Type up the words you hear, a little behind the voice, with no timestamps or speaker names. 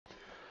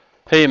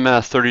Hey,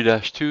 Math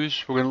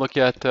 30-2s. We're going to look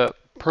at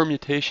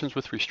permutations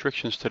with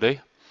restrictions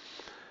today.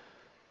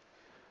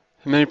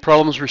 In many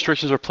problems,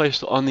 restrictions are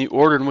placed on the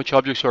order in which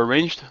objects are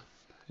arranged.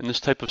 In this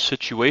type of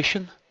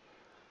situation,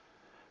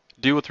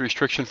 deal with the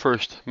restriction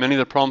first. Many of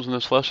the problems in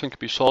this lesson can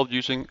be solved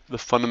using the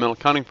fundamental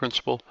counting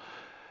principle,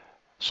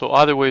 so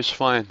either way is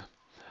fine.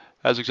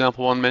 As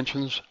example 1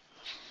 mentions,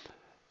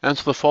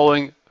 answer the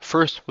following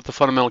first with the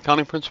fundamental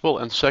counting principle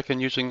and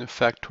second using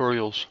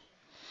factorials.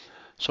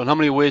 So in how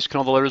many ways can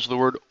all the letters of the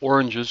word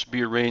oranges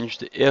be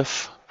arranged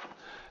if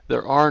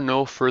there are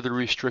no further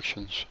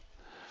restrictions?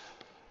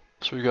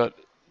 So we got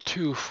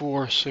 2,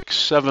 4, 6,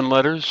 7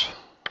 letters.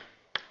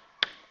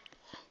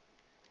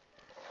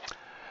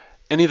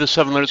 Any of the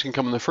 7 letters can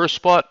come in the first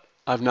spot.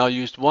 I've now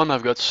used 1,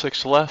 I've got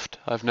 6 left.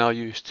 I've now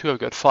used 2, I've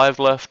got 5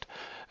 left,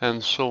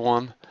 and so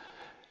on.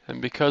 And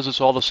because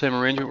it's all the same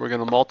arrangement, we're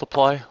going to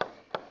multiply.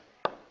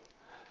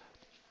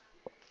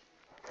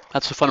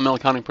 That's the fundamental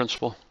counting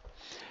principle.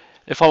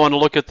 If I want to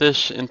look at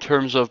this in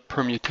terms of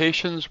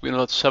permutations, we know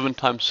that 7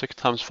 times 6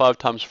 times 5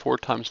 times 4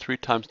 times 3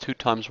 times 2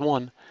 times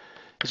 1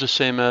 is the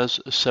same as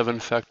 7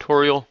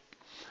 factorial.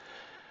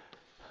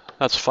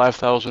 That's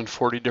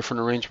 5,040 different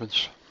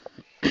arrangements.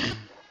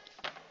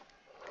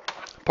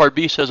 Part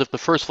B says if the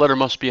first letter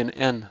must be an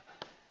N.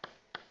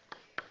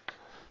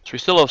 So we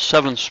still have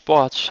 7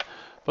 spots,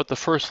 but the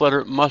first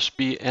letter must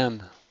be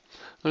N.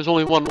 There's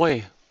only one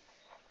way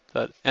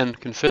that N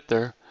can fit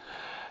there.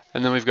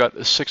 And then we've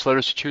got 6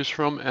 letters to choose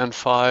from, and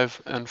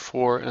 5, and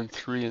 4, and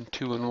 3, and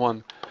 2, and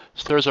 1.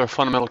 So there's our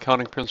fundamental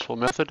counting principle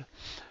method.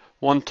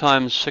 1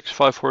 times 6,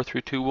 5, 4,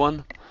 3, 2,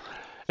 1.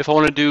 If I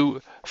want to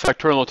do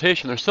factorial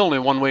notation, there's still only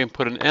one way to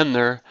put an N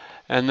there,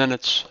 and then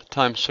it's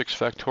times 6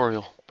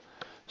 factorial.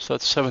 So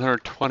that's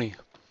 720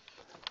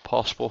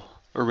 possible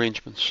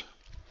arrangements.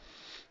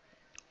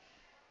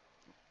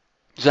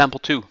 Example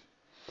 2.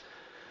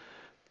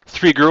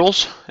 3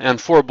 girls and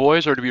 4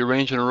 boys are to be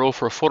arranged in a row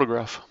for a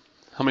photograph.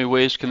 How many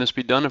ways can this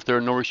be done if there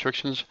are no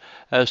restrictions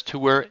as to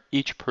where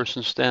each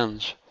person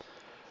stands?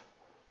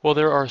 Well,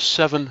 there are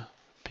 7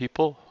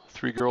 people,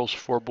 3 girls,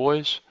 4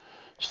 boys.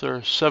 So there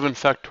are 7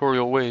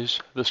 factorial ways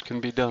this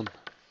can be done.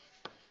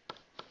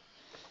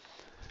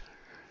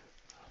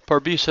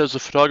 Part B says the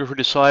photographer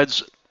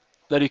decides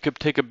that he could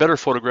take a better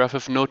photograph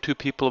if no 2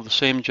 people of the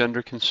same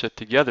gender can sit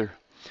together.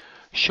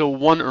 Show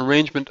one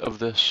arrangement of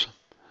this.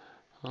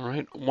 All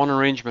right, one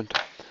arrangement.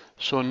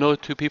 So no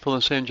 2 people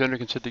of the same gender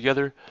can sit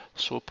together.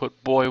 So we'll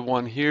put boy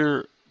 1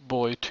 here,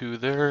 boy 2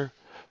 there,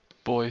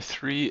 boy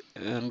 3,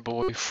 and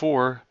boy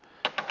 4.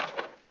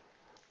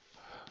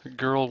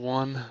 Girl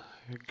 1,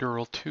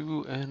 girl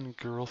 2, and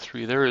girl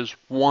 3. There is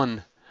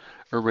one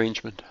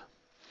arrangement.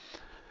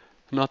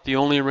 Not the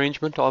only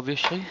arrangement,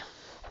 obviously.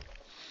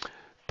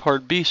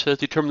 Part B says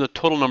determine the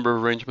total number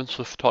of arrangements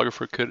the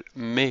photographer could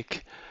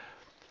make.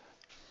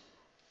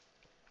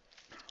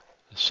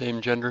 The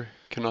same gender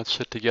cannot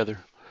sit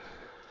together.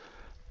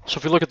 So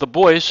if we look at the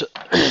boys,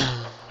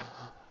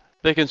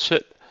 they can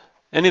sit,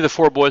 any of the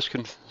 4 boys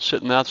can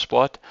sit in that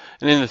spot,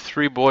 and then the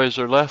 3 boys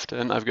are left,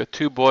 and I've got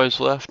 2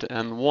 boys left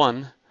and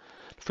 1.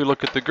 If we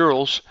look at the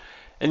girls,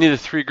 any of the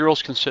 3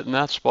 girls can sit in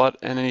that spot,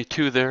 and any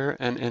 2 there,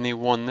 and any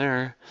 1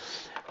 there.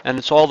 And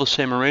it's all the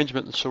same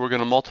arrangement, so we're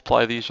going to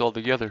multiply these all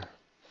together.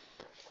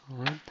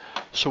 All right.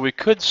 So we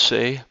could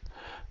say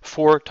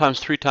 4 times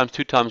 3 times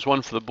 2 times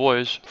 1 for the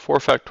boys, 4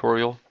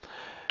 factorial,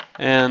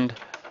 and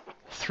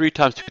 3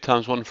 times 2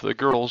 times 1 for the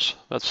girls,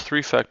 that's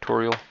 3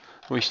 factorial,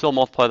 and we still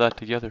multiply that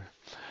together.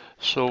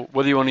 So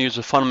whether you want to use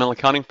the fundamental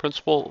counting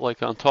principle,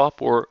 like on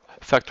top, or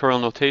factorial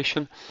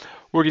notation,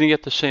 we're going to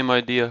get the same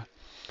idea.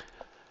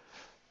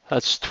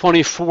 That's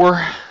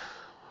 24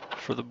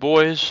 for the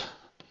boys,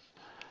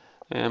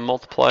 and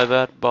multiply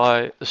that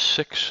by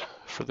 6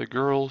 for the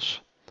girls,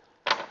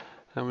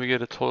 and we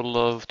get a total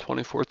of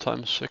 24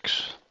 times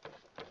 6,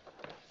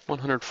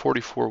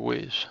 144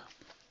 ways.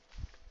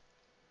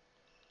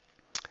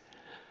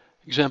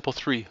 Example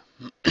 3.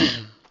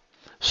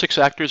 6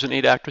 actors and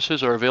 8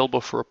 actresses are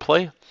available for a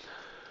play.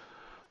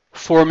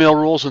 4 male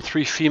roles and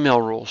 3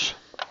 female roles.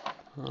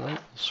 All right,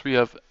 so we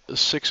have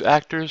 6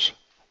 actors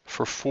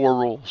for 4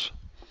 roles.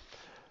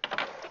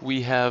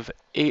 We have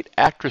 8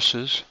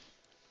 actresses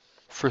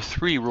for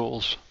 3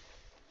 roles.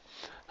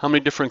 How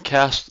many different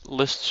cast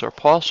lists are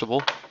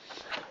possible?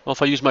 Well,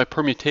 if I use my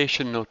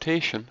permutation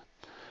notation,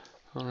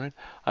 all right,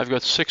 I've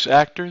got 6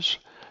 actors.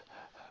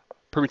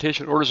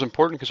 Permutation order is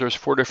important because there's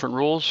 4 different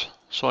roles,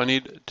 so I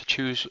need to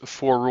choose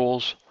 4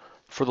 roles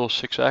for those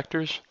 6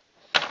 actors.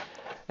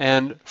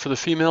 And for the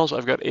females,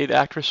 I've got 8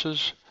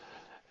 actresses,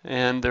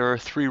 and there are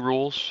 3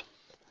 roles,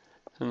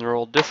 and they're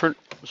all different,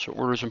 so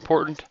order is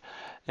important.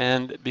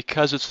 And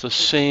because it's the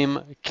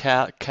same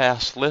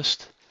cast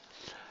list,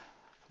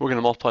 we're going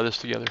to multiply this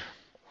together.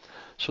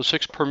 So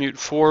 6 permute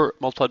 4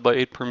 multiplied by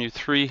 8 permute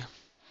 3,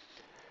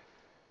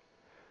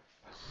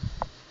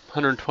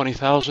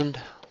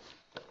 120,000.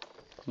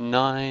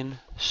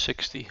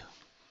 960.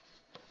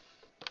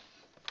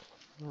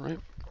 All right.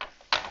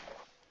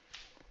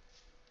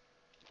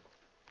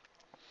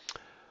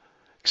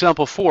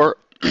 Example 4.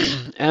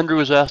 Andrew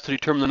was asked to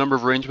determine the number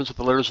of arrangements of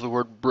the letters of the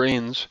word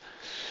brains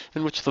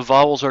in which the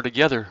vowels are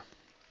together.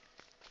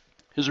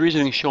 His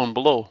reasoning is shown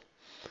below.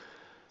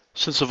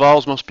 Since the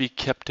vowels must be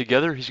kept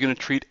together, he's going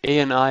to treat A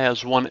and I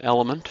as one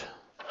element.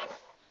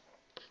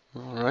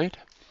 All right.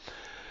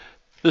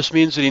 This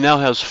means that he now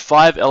has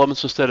 5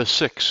 elements instead of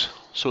 6.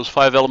 So his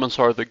 5 elements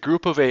are the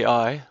group of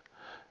AI,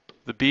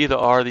 the B, the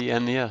R, the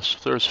N, the S.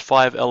 So there's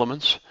 5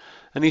 elements.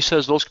 And he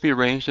says those can be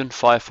arranged in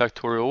 5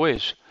 factorial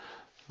ways.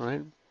 All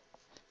right.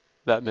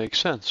 That makes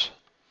sense.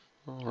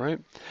 All right.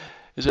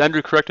 Is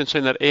Andrew correct in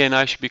saying that A and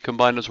I should be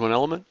combined as one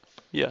element?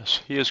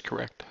 Yes, he is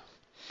correct.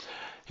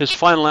 His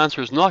final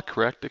answer is not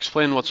correct.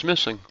 Explain what's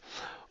missing.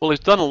 Well, he's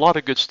done a lot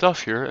of good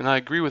stuff here, and I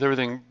agree with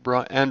everything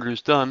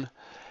Andrew's done.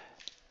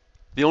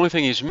 The only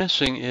thing he's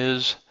missing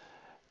is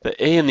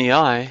the A and the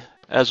I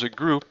as a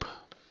group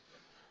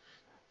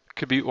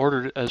could be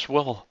ordered as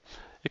well.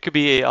 It could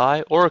be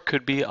AI or it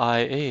could be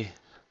IA.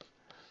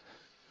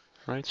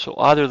 Right? So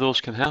either of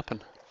those can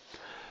happen.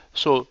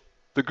 So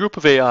the group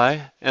of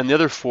AI and the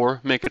other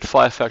 4 make it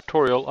 5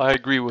 factorial. I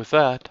agree with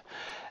that.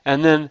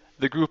 And then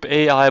the group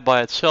AI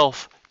by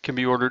itself can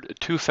be ordered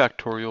 2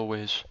 factorial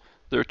ways.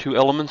 There are 2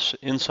 elements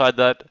inside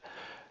that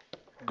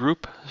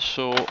group,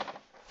 so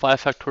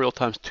 5 factorial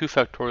times 2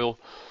 factorial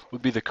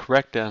would be the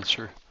correct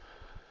answer.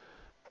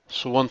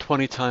 So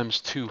 120 times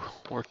 2,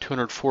 or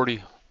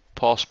 240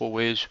 possible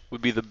ways,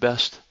 would be the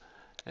best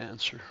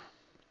answer.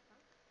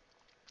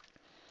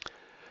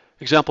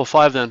 Example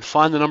 5 then,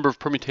 find the number of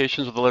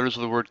permutations of the letters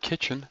of the word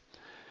kitchen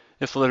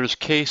if the letters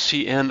K,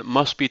 C, N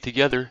must be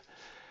together,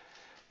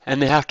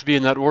 and they have to be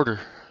in that order.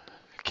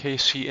 K,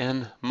 C,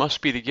 N must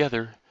be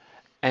together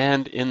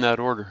and in that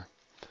order.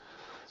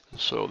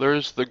 So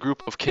there's the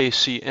group of K,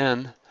 C, N,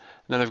 and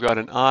then I've got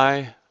an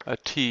I, a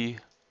T,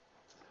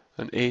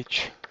 an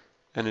H,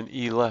 and an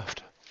E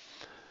left.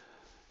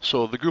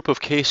 So the group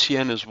of K, C,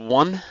 N is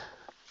 1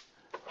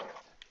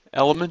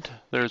 element.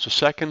 There's a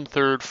 2nd,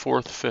 3rd,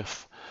 4th,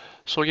 5th.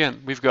 So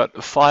again, we've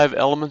got 5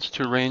 elements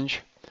to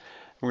arrange.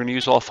 We're going to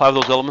use all 5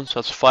 of those elements.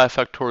 That's 5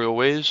 factorial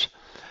ways.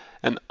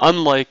 And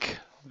unlike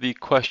the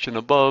question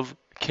above,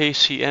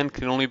 KCN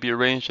can only be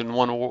arranged in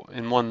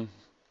one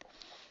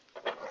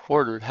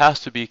order. It has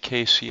to be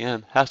KCN.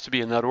 It has to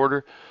be in that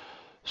order.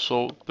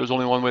 So there's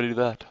only one way to do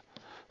that.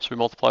 So we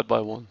multiplied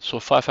by 1. So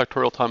 5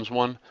 factorial times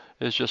 1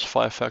 is just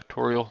 5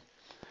 factorial.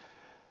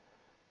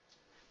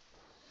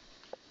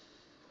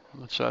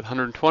 What's that?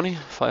 120.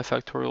 5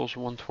 factorial is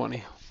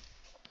 120.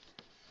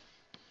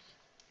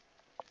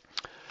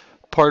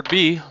 Part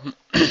B,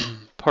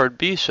 Part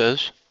B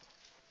says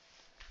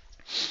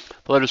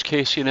the letters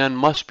K, C, and N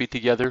must be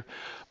together,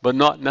 but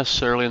not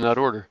necessarily in that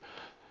order.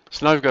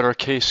 So now we've got our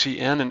K, C,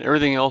 N, and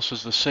everything else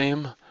is the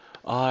same,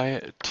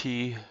 I,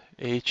 T,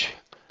 H,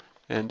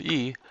 and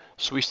E.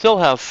 So we still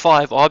have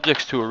 5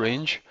 objects to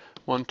arrange,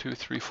 1, 2,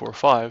 3, 4,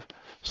 5.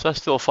 So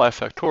that's still 5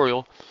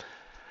 factorial.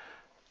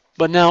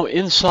 But now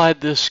inside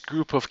this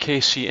group of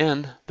K, C,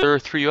 N, there are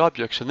 3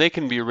 objects, and they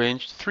can be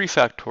arranged 3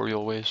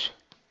 factorial ways.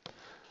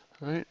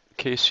 All right?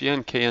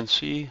 KCN,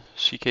 KNC,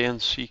 CKN,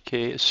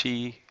 CK,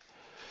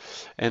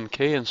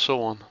 CNK, and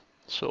so on.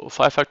 So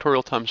 5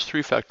 factorial times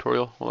 3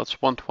 factorial, well,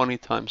 that's 120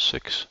 times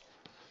 6,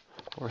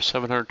 or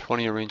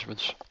 720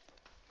 arrangements.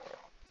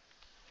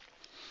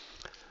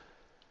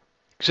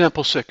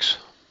 Example 6.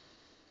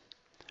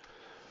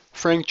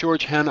 Frank,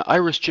 George, Hannah,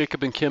 Iris,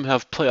 Jacob, and Kim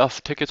have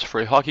playoff tickets for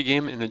a hockey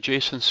game in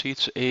adjacent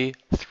seats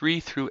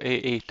A3 through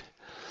A8.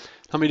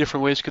 How many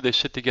different ways could they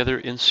sit together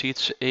in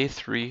seats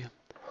A3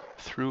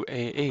 through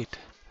A8?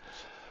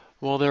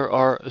 Well, there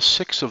are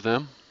 6 of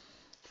them,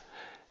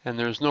 and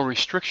there's no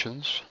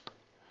restrictions,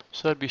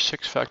 so that'd be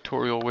 6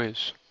 factorial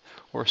ways,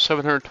 or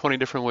 720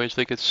 different ways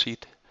they could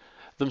seat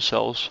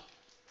themselves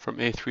from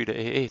A3 to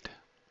A8.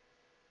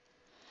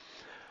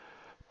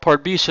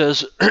 Part B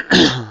says,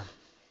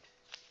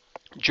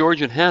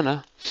 George and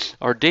Hannah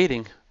are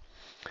dating.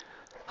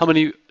 How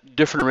many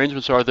different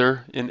arrangements are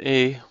there in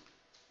A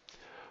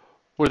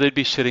where they'd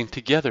be sitting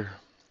together?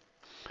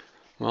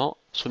 Well,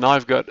 so now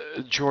I've got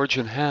George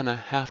and Hannah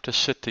have to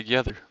sit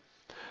together,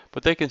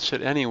 but they can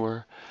sit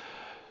anywhere.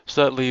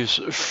 So that leaves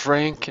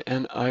Frank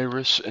and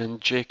Iris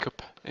and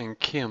Jacob and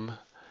Kim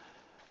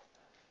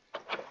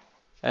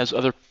as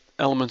other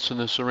elements in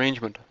this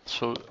arrangement.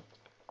 So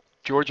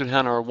George and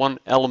Hannah are 1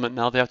 element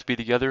now. They have to be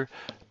together.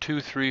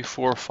 2, 3,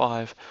 4,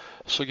 5.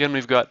 So again,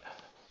 we've got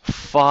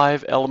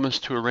 5 elements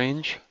to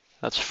arrange.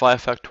 That's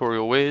 5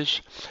 factorial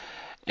ways.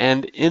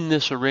 And in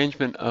this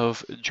arrangement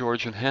of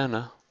George and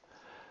Hannah,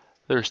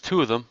 there's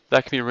 2 of them.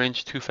 That can be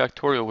arranged 2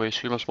 factorial ways.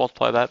 So you must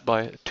multiply that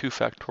by 2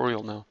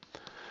 factorial now.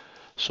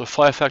 So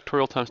 5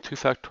 factorial times 2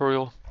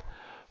 factorial,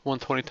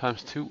 120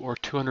 times 2, or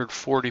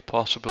 240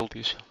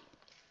 possibilities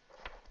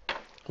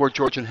where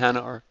George and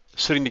Hannah are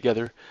sitting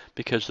together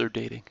because they're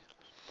dating.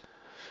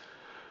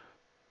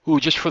 Ooh,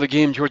 just for the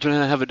game, George and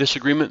Hannah have a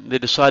disagreement. They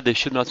decide they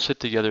should not sit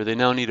together. They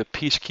now need a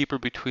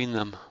peacekeeper between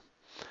them.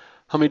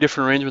 How many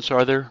different arrangements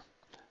are there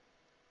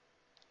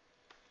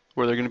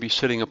where they're going to be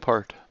sitting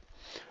apart?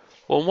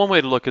 Well, one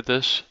way to look at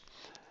this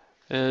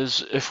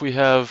is if we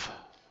have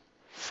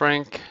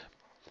Frank,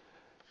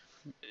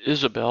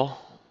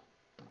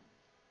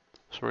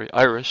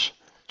 Iris,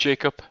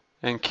 Jacob,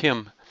 and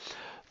Kim.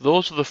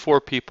 Those are the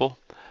 4 people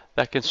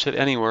that can sit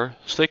anywhere,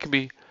 so they can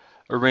be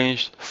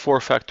arranged 4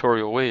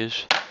 factorial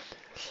ways.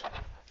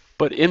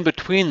 But in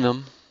between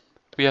them,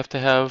 we have to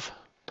have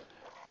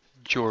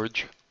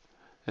George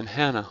and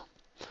Hannah.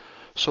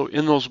 So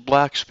in those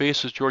black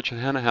spaces, George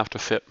and Hannah have to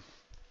fit.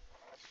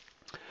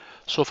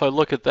 So if I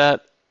look at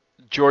that,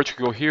 George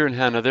could go here and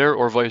Hannah there,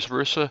 or vice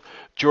versa.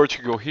 George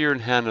could go here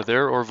and Hannah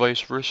there, or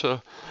vice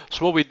versa.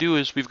 So what we do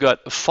is we've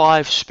got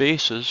 5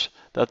 spaces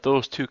that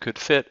those 2 could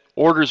fit.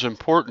 Order's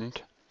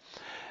important,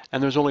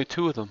 and there's only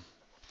 2 of them.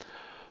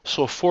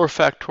 So 4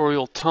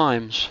 factorial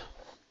times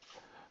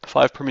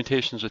 5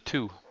 permutations of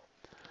 2.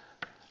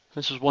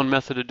 This is one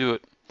method to do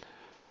it.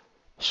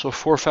 So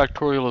 4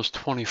 factorial is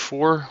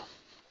 24,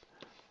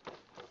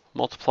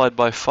 multiplied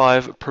by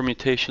 5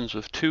 permutations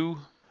of 2.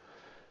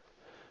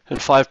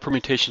 And 5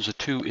 permutations of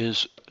 2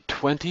 is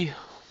 20.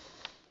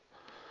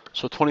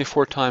 So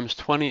 24 times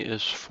 20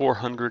 is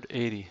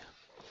 480.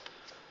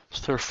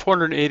 So there are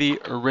 480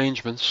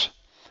 arrangements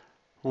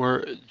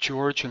where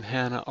George and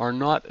Hannah are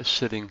not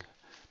sitting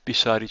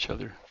beside each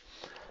other.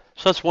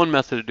 So that's one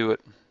method to do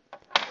it.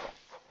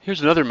 Here's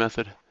another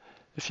method.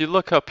 If you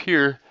look up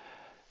here,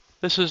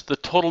 this is the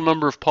total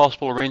number of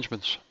possible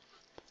arrangements.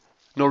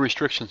 No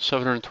restrictions,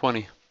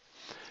 720.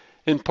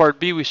 In part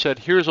B, we said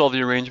here's all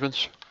the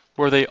arrangements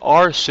where they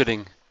are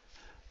sitting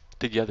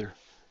together.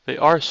 They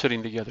are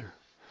sitting together.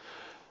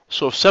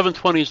 So if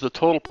 720 is the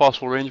total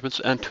possible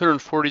arrangements and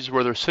 240 is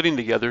where they're sitting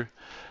together,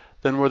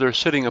 then where they're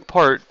sitting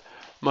apart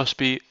must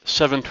be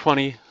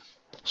 720,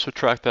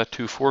 subtract that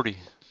 240.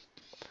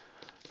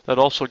 That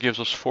also gives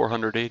us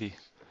 480.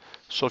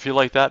 So if you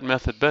like that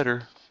method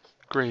better,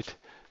 great.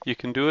 You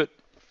can do it.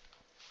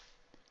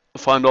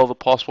 Find all the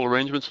possible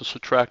arrangements and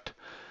subtract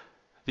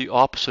the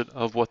opposite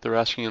of what they're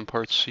asking in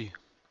part C.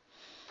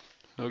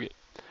 Okay.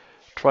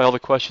 Try all the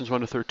questions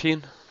 1 to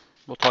 13.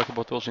 We'll talk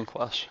about those in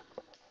class.